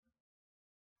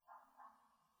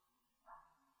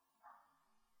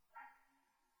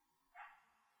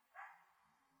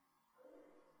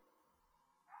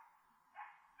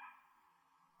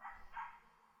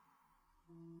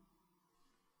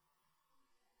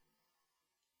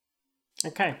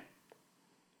Okay.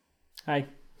 Hi.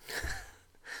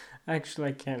 Actually,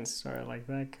 I can't start like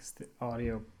that because the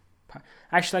audio.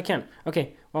 Actually, I can.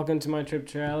 Okay. Welcome to my trip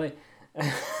to Raleigh.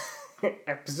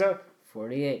 Episode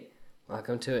 48.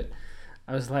 Welcome to it.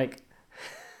 I was like,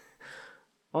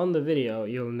 on the video,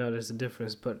 you'll notice the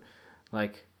difference, but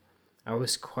like, I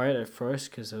was quiet at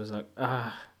first because I was like,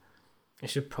 I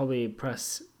should probably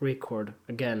press record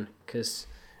again because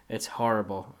it's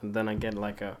horrible. And then I get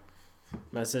like a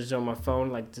message on my phone,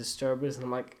 like disturbance, and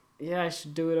I'm like, yeah, I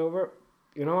should do it over.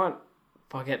 You know what?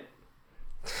 Fuck it.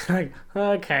 Like,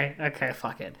 okay,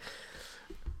 fuck it.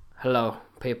 Hello,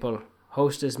 people.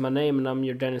 Host is my name, and I'm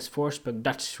your Dennis Forsberg.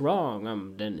 That's wrong.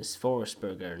 I'm Dennis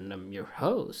Forsberger, and I'm your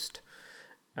host.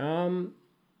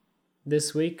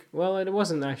 This week, well, it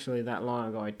wasn't actually that long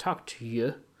ago I talked to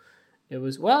you. It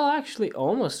was, well, actually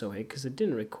almost a week, because I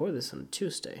didn't record this on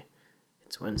Tuesday.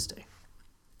 It's Wednesday.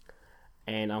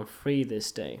 And I'm free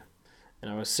this day. And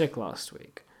I was sick last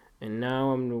week. And now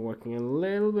I'm working a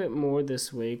little bit more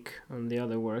this week on the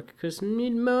other work because I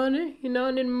need money,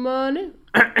 I need money.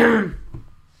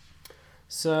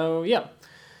 So, yeah.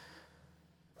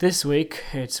 This week,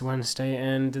 it's Wednesday,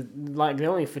 and like the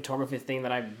only photography thing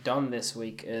that I've done this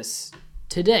week is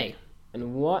today.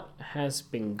 And what has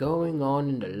been going on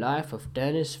in the life of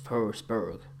Dennis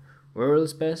Forsberg,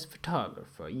 world's best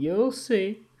photographer. You'll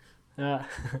see. I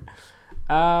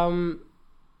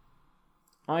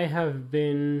have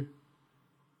been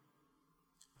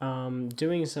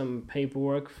doing some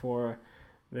paperwork for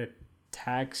the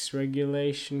tax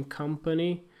regulation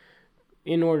company.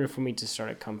 In order for me to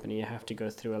start a company, you have to go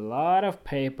through a lot of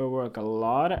paperwork, a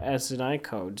lot of S&I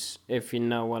codes, if you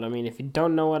know what I mean. If you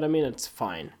don't know what I mean, it's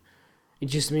fine. It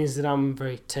just means that I'm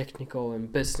very technical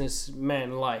and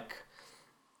businessman-like.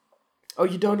 Oh,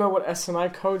 you don't know what S&I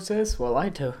codes is? Well, I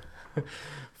do.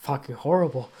 Fucking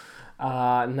horrible.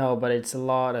 No, but it's a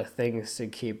lot of things to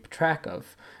keep track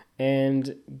of.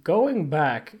 And going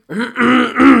back,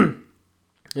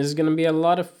 there's going to be a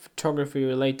lot of photography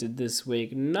related this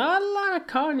week. Not a lot of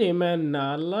Kanye, man.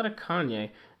 Not a lot of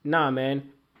Kanye. Nah,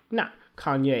 man. Nah,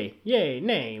 Kanye. Yay,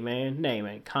 nay, man. Nay,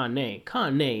 man. Kanye,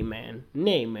 man.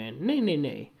 Nay, man.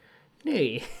 Nay.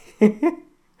 Nay.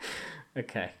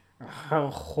 Okay.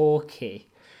 Okay.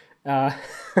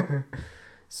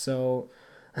 So...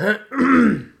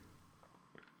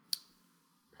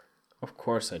 Of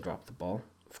course I dropped the ball.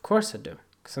 Of course I do.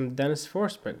 Because I'm Dennis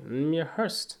Forsberg. I'm your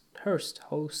host.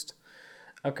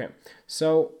 Okay.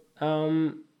 So,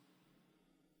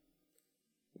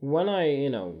 when I,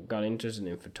 got interested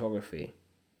in photography,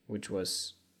 which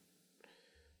was...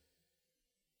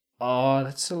 Oh,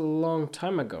 that's a long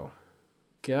time ago.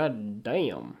 God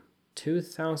damn.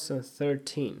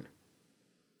 2013.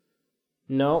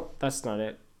 No, that's not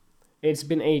it. It's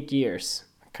been 8 years.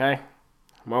 Okay?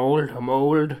 I'm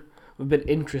old. I've been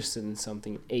interested in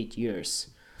something in 8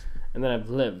 years. And then I've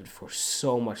lived for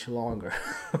so much longer.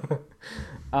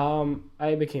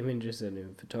 I became interested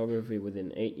in photography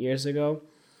within 8 years ago.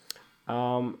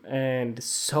 And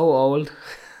so old.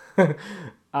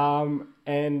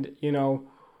 And,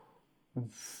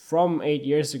 from 8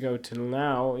 years ago till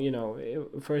now,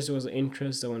 first it was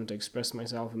interest. I wanted to express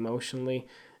myself emotionally.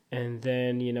 And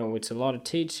then, it's a lot of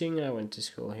teaching. I went to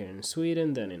school here in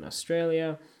Sweden, then in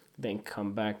Australia. Then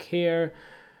come back here,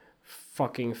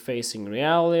 fucking facing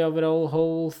reality of it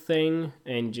whole thing,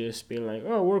 and just be like,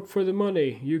 oh, work for the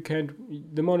money.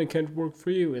 The money can't work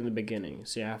for you in the beginning.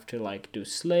 So you have to do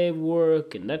slave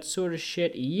work and that sort of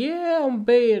shit. Yeah, I'm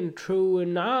being true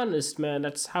and honest, man.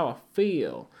 That's how I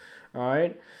feel.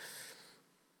 Alright?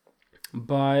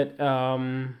 But,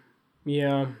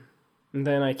 yeah. And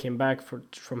then I came back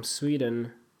from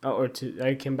Sweden,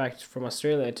 I came back from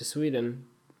Australia to Sweden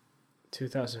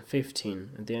 2015,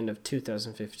 at the end of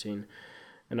 2015,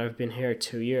 and I've been here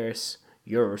 2 years.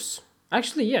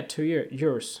 Actually, yeah, 2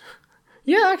 years.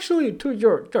 Yeah, actually, 2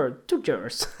 years. 2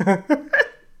 years.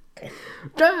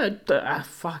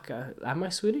 Fuck. Am I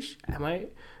Swedish? I'm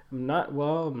not.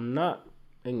 Well, I'm not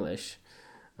English.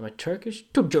 Am I Turkish?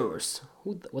 2 years.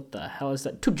 What the hell is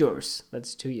that? 2 years.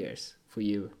 That's 2 years for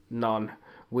you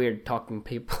non-weird talking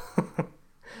people.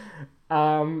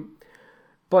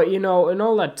 But, in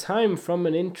all that time, from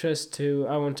an interest to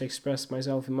I want to express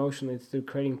myself emotionally through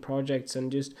creating projects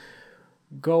and just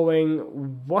going,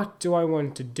 what do I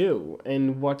want to do?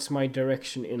 And what's my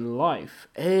direction in life?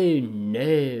 Oh,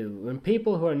 no. And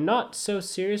people who are not so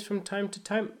serious from time to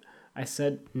time, I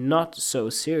said not so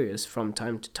serious from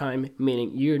time to time,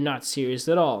 meaning you're not serious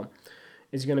at all.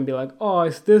 It's going to be like, oh,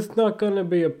 is this not going to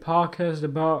be a podcast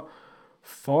about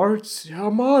farts? Yeah,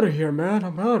 I'm out of here, man.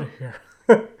 I'm out of here.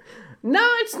 No,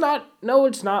 it's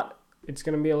not. It's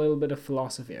gonna be a little bit of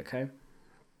philosophy, okay?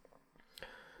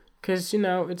 Because,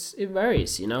 it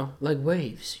varies, like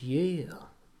waves, yeah.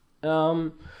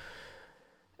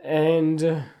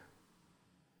 And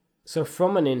so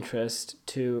from an interest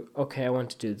to, okay, I want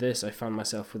to do this, I found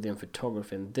myself within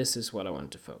photography, and this is what I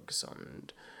want to focus on.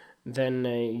 And then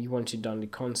once you've done the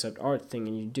concept art thing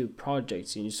and you do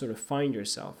projects and you sort of find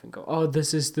yourself and go, oh,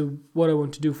 this is what I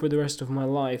want to do for the rest of my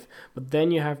life. But then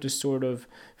you have to sort of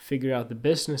figure out the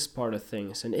business part of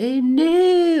things. And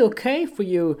no, okay, for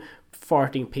you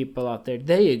farting people out there,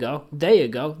 there you go.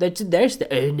 There's the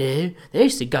oh no,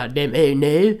 there's the goddamn oh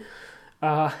no.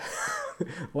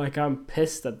 Like I'm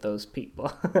pissed at those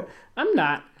people. I'm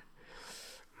not.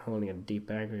 I'm holding a deep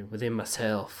anger within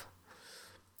myself.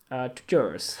 To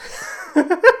yours.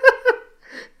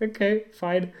 Okay,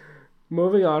 fine.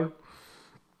 Moving on.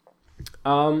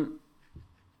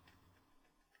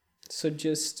 So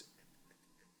just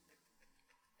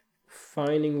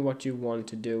finding what you want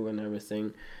to do and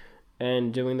everything,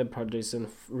 and doing the projects and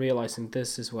realizing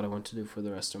this is what I want to do for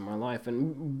the rest of my life.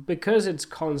 And because it's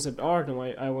concept art and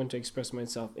I want to express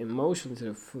myself emotionally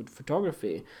through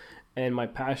photography, and my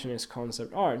passion is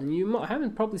concept art, and you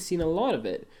haven't probably seen a lot of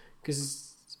it because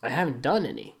I haven't done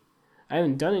any.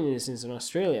 Since in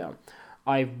Australia.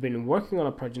 I've been working on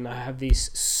a project and I have these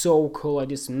so cool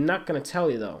ideas. I'm not going to tell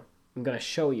you though. I'm going to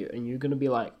show you and you're going to be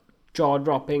like jaw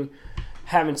dropping.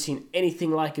 Haven't seen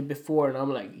anything like it before. And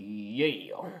I'm like,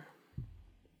 yeah.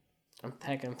 I'm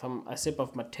taking a sip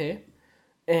of my tea.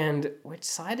 And which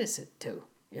side is it to?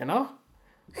 You know?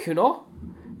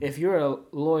 If you're a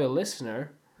loyal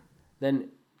listener, then,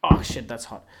 oh shit, that's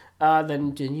hot.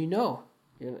 Then you know.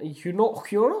 You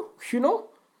know.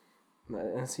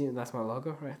 And see, that's my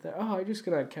logo right there. Oh, I'm just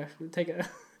gonna casually take a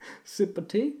sip of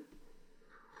tea.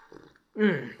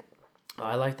 Oh,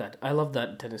 I like that. I love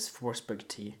that Dennis Forsberg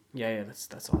tea. Yeah,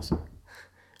 that's awesome.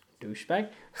 Douchebag.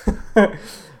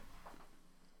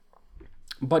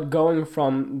 But going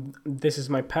from this is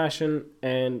my passion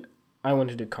and I want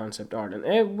to do concept art,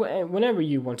 and whenever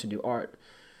you want to do art,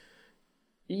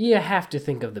 you have to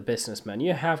think of the business, man.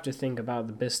 You have to think about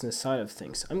the business side of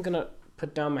things. I'm gonna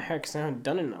put down my hair because I haven't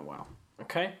done it in a while.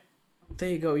 Okay? There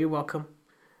you go. You're welcome.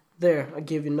 There, I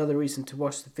gave you another reason to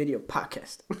watch the video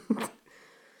podcast.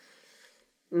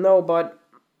 No, but...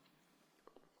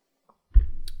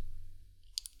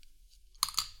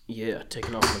 yeah,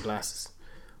 taking off my glasses.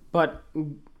 But...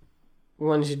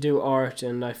 once you do art,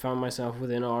 and I found myself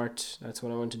within art, that's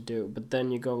what I want to do. But then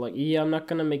you go like, yeah, I'm not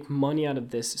gonna make money out of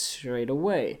this straight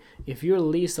away. If you're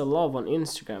Lisa Love on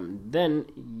Instagram, then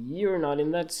you're not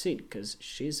in that seat, because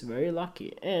she's very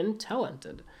lucky and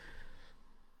talented.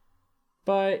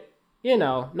 But,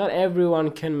 not everyone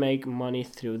can make money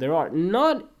through their art.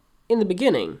 Not in the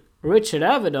beginning. Richard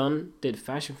Avedon did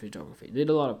fashion photography, did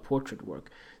a lot of portrait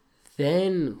work.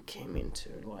 Then came into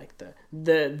like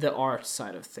the art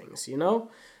side of things,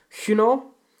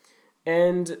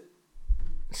 and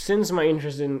since my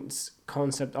interest in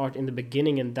concept art in the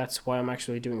beginning, and that's why I'm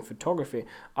actually doing photography,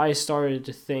 I started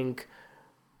to think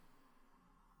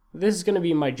this is going to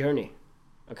be my journey.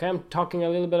 Okay, I'm talking a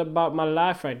little bit about my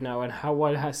life right now and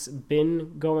what has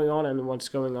been going on and what's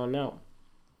going on now.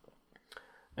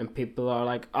 And people are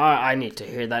like, oh, I need to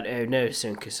hear that oh no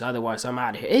soon, because otherwise I'm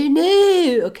out of here. Oh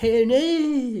no! Okay, oh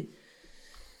no!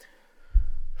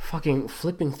 Fucking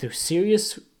flipping through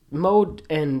serious mode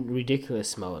and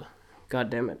ridiculous mode. God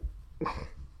damn it.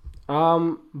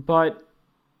 But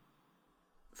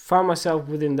found myself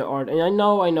within the art. And I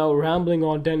know, rambling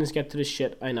on, Dennis, get to the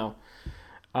shit, I know.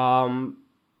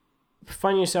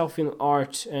 Find yourself in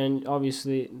art, and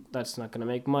obviously that's not going to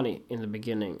make money in the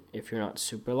beginning if you're not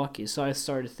super lucky. So I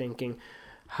started thinking,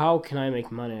 how can I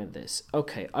make money at this?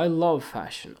 Okay, I love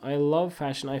fashion.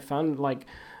 I found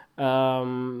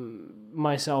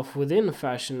myself within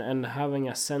fashion and having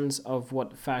a sense of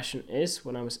what fashion is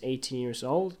when I was 18 years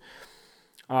old.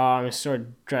 I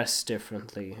started dressed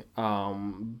differently,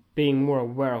 being more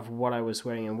aware of what I was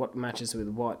wearing and what matches with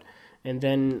what. And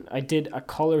then I did a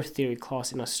color theory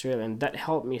class in Australia, and that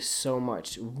helped me so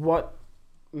much. What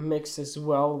mixes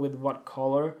well with what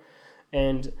color,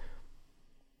 and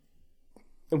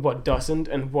what doesn't,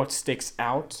 and what sticks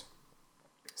out.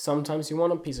 Sometimes you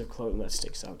want a piece of clothing that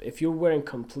sticks out. If you're wearing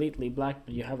completely black,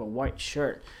 but you have a white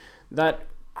shirt, that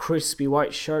crispy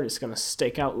white shirt is going to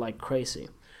stick out like crazy.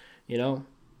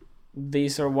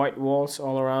 These are white walls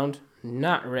all around.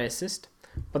 Not racist.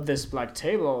 But this black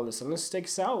table all of a sudden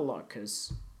sticks out a lot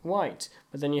because white.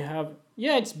 But then you have,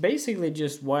 it's basically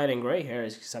just white and gray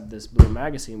hairs except this blue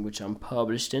magazine which I'm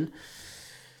published in.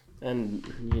 And,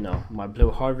 my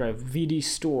blue hard drive, VD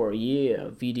Store,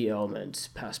 VD Elements,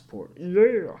 Passport,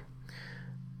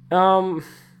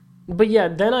 But yeah,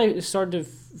 then I started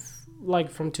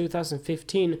like from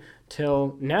 2015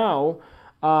 till now.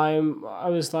 I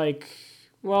was like,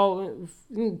 well,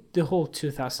 the whole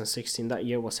 2016, that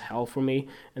year was hell for me,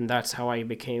 and that's how I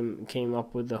came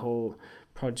up with the whole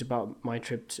project about my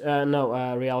trip.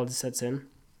 Reality Sets In.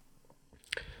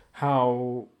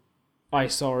 How I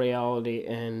saw reality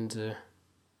and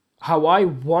how I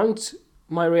want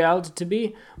my reality to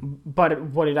be, but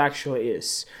what it actually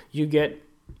is. You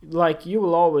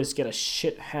will always get a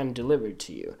shit hand delivered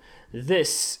to you.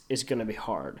 This is gonna be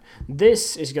hard.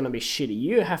 This is gonna be shitty.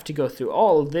 You have to go through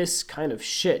all this kind of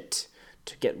shit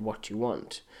to get what you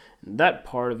want. And that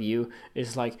part of you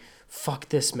is like, fuck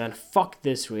this, man. Fuck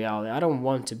this reality. I don't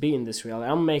want to be in this reality.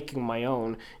 I'm making my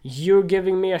own. You're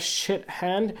giving me a shit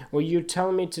hand, or you're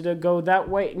telling me to go that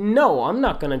way? No, I'm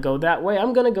not gonna go that way.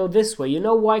 I'm gonna go this way. You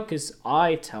know why? Because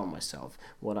I tell myself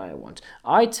what I want.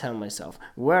 I tell myself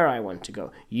where I want to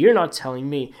go. You're not telling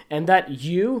me. And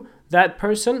that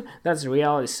person, that's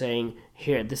reality saying,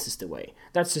 here, this is the way.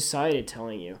 That's society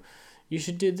telling you. You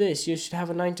should do this. You should have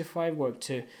a 9 to 5 work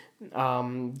to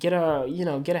get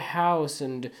a house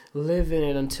and live in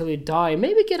it until you die.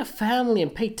 Maybe get a family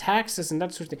and pay taxes and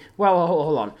that sort of thing. Well,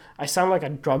 hold on. I sound like a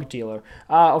drug dealer.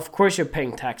 Of course you're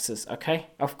paying taxes, okay?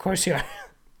 Of course you are.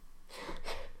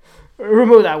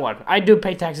 Remove that one. I do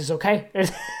pay taxes, okay?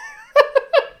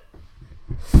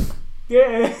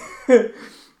 Yeah.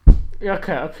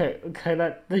 Okay.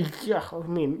 Yeah, I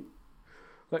mean,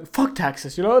 like, fuck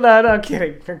taxes, you know? No, I'm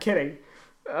kidding.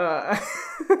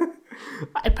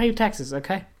 I pay taxes,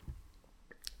 okay?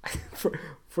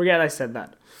 Forget I said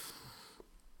that.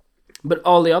 But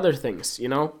all the other things,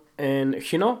 and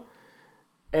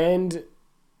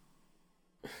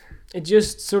it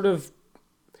just sort of,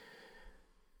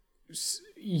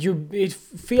 it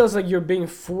feels like you're being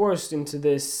forced into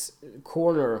this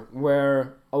corner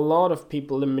where a lot of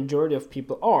people, the majority of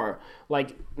people are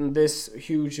like this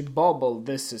huge bubble.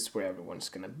 This is where everyone's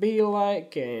gonna be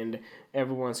like, and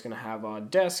everyone's gonna have a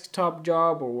desktop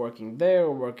job or working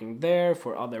there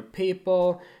for other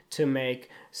people to make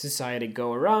society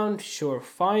go around. Sure,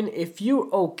 fine. If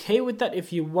you're okay with that,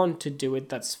 if you want to do it,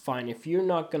 that's fine. If you're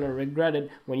not gonna regret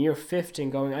it when you're 50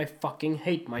 and going, I fucking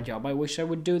hate my job, I wish I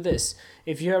would do this.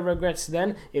 If you have regrets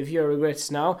then, if you have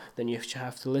regrets now, then you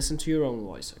have to listen to your own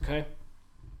voice, okay?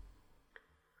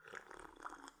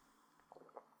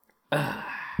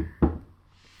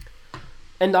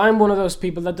 And I'm one of those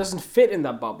people that doesn't fit in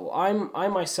that bubble. I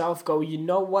myself go, you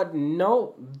know what?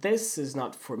 No, this is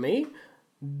not for me.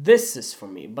 This is for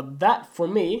me. But that for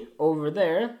me, over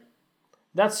there,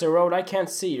 that's a road I can't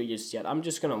see just yet. I'm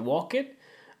just going to walk it.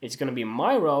 It's going to be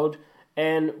my road,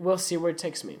 and we'll see where it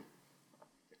takes me.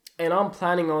 And I'm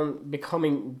planning on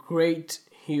becoming great,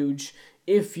 huge.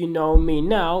 If you know me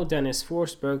now, Dennis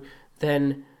Forsberg,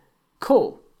 then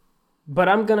cool. But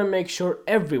I'm going to make sure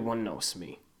everyone knows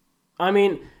me. I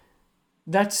mean,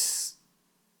 that's...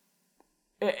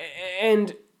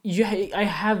 And I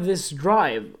have this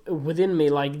drive within me,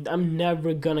 like, I'm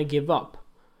never going to give up.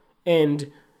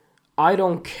 And I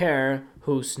don't care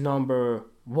who's number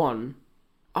one.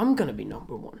 I'm going to be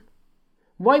number one.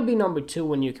 Why be number two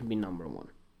when you can be number one?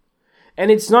 And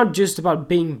it's not just about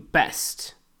being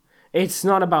best. It's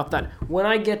not about that. When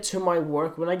I get to my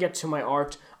work, when I get to my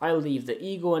art, I leave the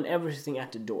ego and everything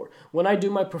at the door. When I do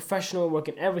my professional work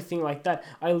and everything like that,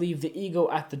 I leave the ego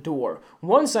at the door.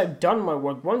 Once I've done my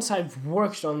work, once I've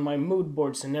worked on my mood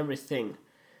boards and everything,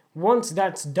 once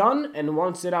that's done and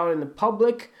once it's out in the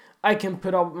public, I can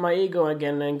put up my ego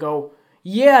again and go,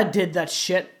 yeah, I did that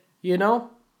shit, you know?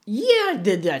 Yeah, I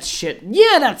did that shit.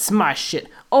 Yeah, that's my shit.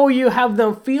 Oh, you have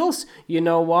them feels? You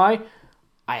know why?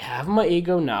 I have my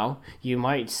ego now. You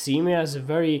might see me as a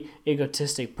very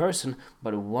egotistic person,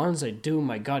 but once I do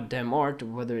my goddamn art,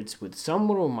 whether it's with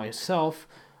someone or myself,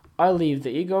 I leave the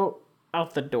ego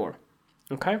out the door.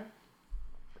 Okay?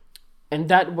 And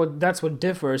that's what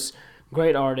differs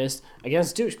great artists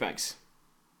against douchebags.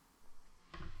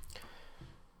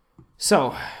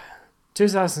 So,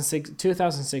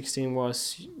 2016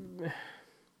 was...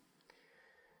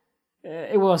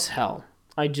 It was hell.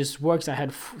 I just worked, I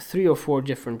had 3 or 4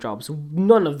 different jobs.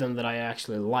 None of them that I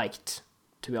actually liked,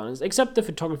 to be honest. Except the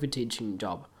photography teaching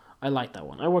job. I liked that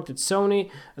one. I worked at Sony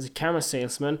as a camera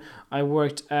salesman. I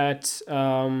worked as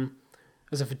a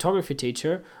photography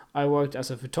teacher. I worked as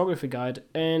a photography guide.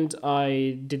 And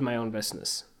I did my own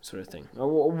business, sort of thing.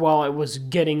 While I was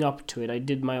getting up to it, I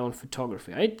did my own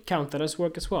photography. I count that as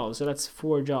work as well. So that's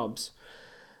 4 jobs.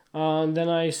 Then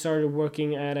I started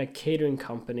working at a catering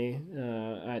company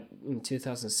in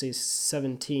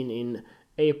 2017 in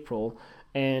April,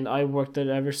 and I worked it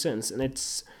ever since, and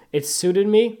it's suited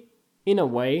me in a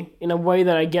way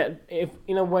that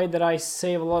in a way that I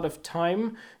save a lot of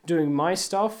time doing my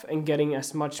stuff and getting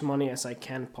as much money as I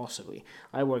can possibly.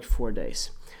 I worked 4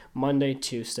 days: Monday,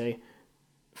 Tuesday,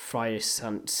 Friday,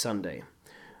 Sunday,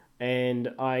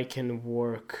 and I can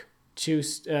work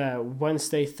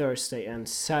Wednesday, Thursday, and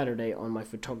Saturday on my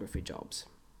photography jobs,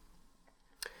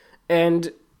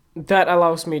 and that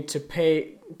allows me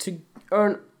to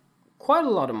earn quite a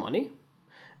lot of money,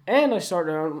 and I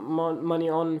started earning money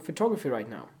on photography right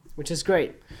now, which is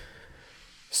great.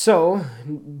 So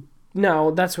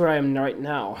now that's where I am right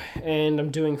now, and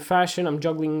I'm doing fashion. I'm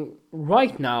juggling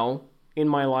right now in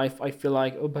my life. I feel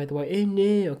like, oh, by the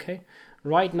way, okay,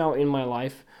 right now in my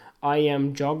life, I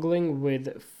am juggling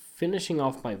with finishing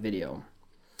off my video,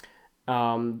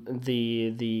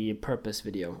 the purpose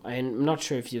video. I'm not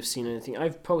sure if you've seen anything.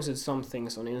 I've posted some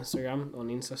things on Instagram, on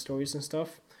Insta stories and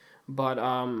stuff, but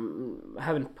I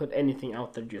haven't put anything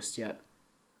out there just yet.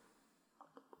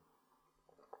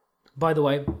 By the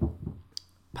way,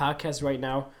 podcast right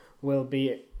now will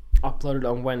be uploaded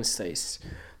on Wednesdays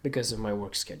because of my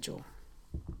work schedule.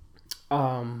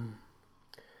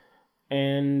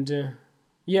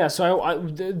 Yeah, so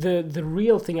the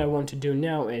real thing I want to do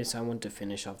now is I want to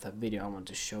finish off that video. I want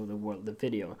to show the world the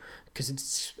video because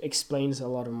it explains a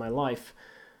lot of my life,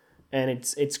 and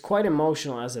it's quite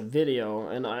emotional as a video.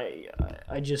 And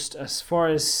I just, as far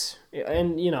as,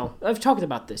 and you know, I've talked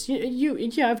about this.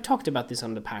 I've talked about this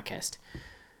on the podcast.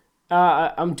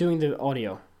 I'm doing the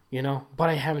audio, you know, but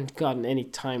I haven't gotten any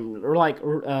time. Like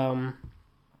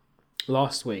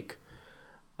last week,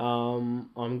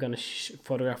 I'm gonna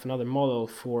photograph another model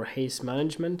for Haze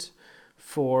Management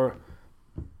for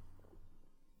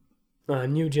a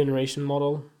new generation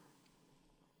model,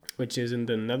 which is in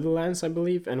the Netherlands, I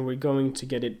believe, and we're going to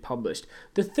get it published.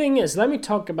 The thing is, let me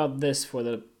talk about this for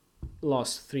the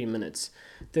last 3 minutes.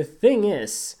 The thing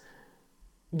is,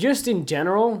 just in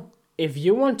general, if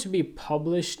you want to be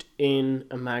published in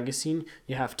a magazine,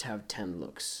 you have to have 10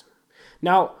 looks.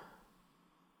 Now,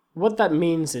 what that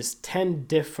means is 10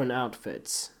 different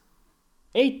outfits.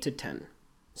 8 to 10.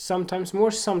 Sometimes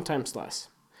more, sometimes less.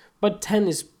 But 10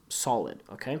 is solid,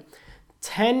 okay?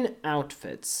 10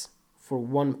 outfits for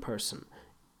one person.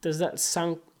 Does that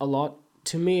sound a lot?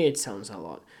 To me, it sounds a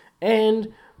lot.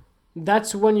 And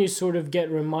that's when you sort of get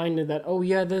reminded that, oh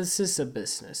yeah, this is a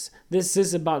business. This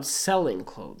is about selling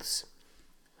clothes.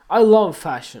 I love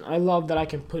fashion. I love that I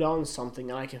can put on something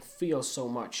and I can feel so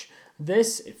much.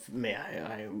 This,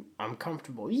 I'm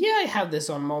comfortable. Yeah, I have this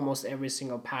on almost every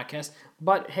single podcast.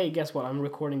 But hey, guess what? I'm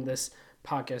recording this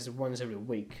podcast once every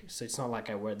week. So it's not like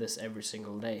I wear this every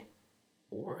single day.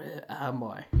 Or am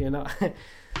I? You know?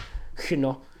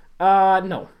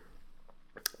 No.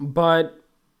 But,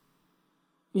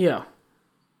 yeah.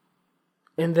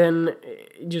 And then,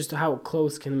 just how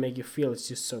clothes can make you feel, it's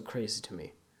just so crazy to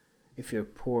me. If you're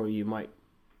poor, you might,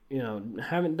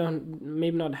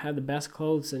 maybe not have the best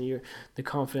clothes, and the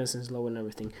confidence is low and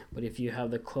everything. But if you have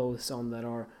the clothes on that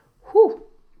are,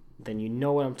 then you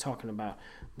know what I'm talking about.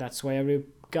 That's why every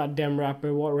goddamn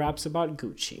rapper raps about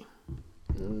Gucci,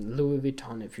 Louis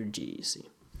Vuitton if you're Jeezy.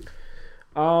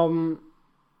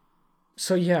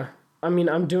 So yeah, I mean,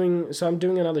 I'm doing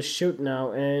another shoot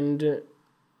now, and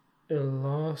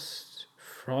last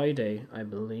Friday, I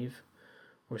believe,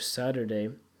 or Saturday,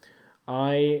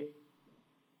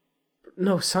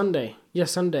 Sunday. Yeah,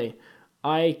 Sunday.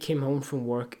 I came home from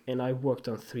work and I worked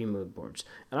on 3 mood boards.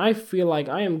 And I feel like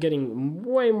I am getting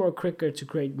way more quicker to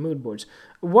create mood boards.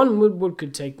 One mood board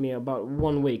could take me about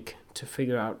 1 week to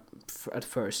figure out at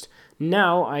first.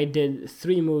 Now I did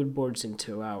 3 mood boards in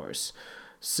 2 hours.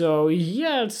 So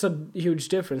yeah, it's a huge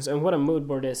difference. And what a mood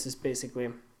board is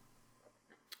basically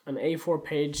an A4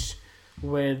 page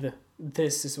with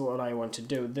this is what I want to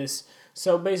do.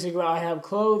 So basically I have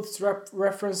clothes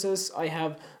references, I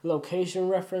have location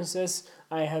references,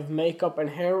 I have makeup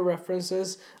and hair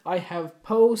references, I have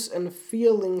pose and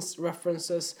feelings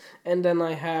references, and then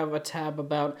I have a tab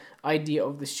about idea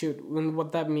of the shoot. And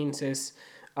what that means is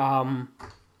what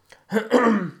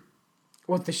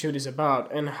the shoot is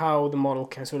about and how the model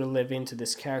can sort of live into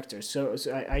this character. So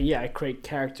I create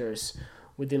characters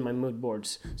within my mood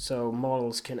boards so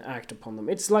models can act upon them.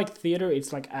 It's like theater,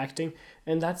 it's like acting,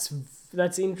 and that's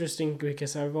interesting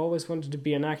because I've always wanted to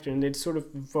be an actor, and it sort of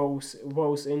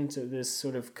woes into this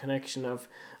sort of connection of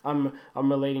I'm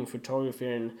relating photography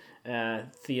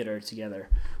and theater together,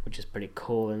 which is pretty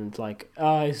cool. And like,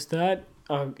 is that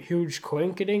a huge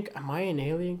coinkydink? Am I an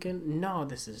alien again? No,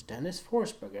 this is Dennis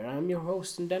Forsberger. I'm your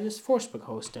host, and Dennis Forsberg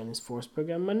host Dennis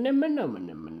Forsberg. I'm an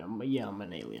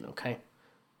alien, okay?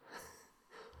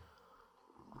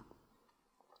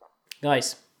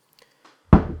 Guys,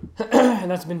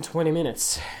 that's been 20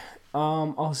 minutes.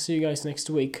 I'll see you guys next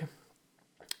week.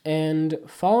 And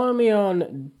follow me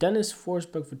on Dennis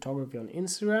Forsberg Photography on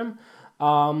Instagram.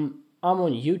 I'm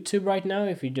on YouTube right now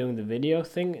if you're doing the video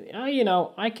thing.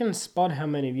 I can spot how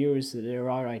many viewers there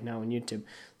are right now on YouTube.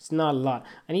 It's not a lot.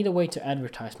 I need a way to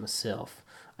advertise myself.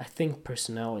 I think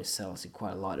personality sells it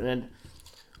quite a lot. And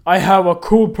I have a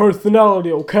cool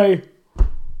personality, okay?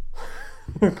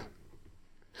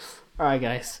 Alright,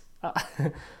 guys.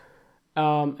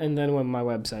 And then on my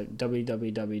website,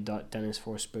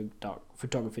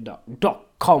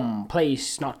 www.dennisforsberg.photography.com.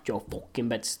 Place not your fucking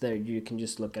bets there. You can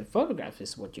just look at photographs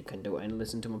is what you can do and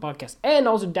listen to my podcast and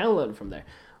also download it from there.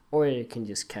 Or you can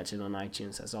just catch it on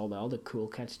iTunes as all the other cool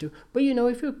cats do. But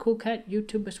if you're a cool cat,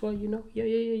 YouTube as well, Yeah.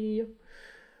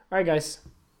 Alright guys,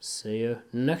 see you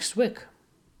next week.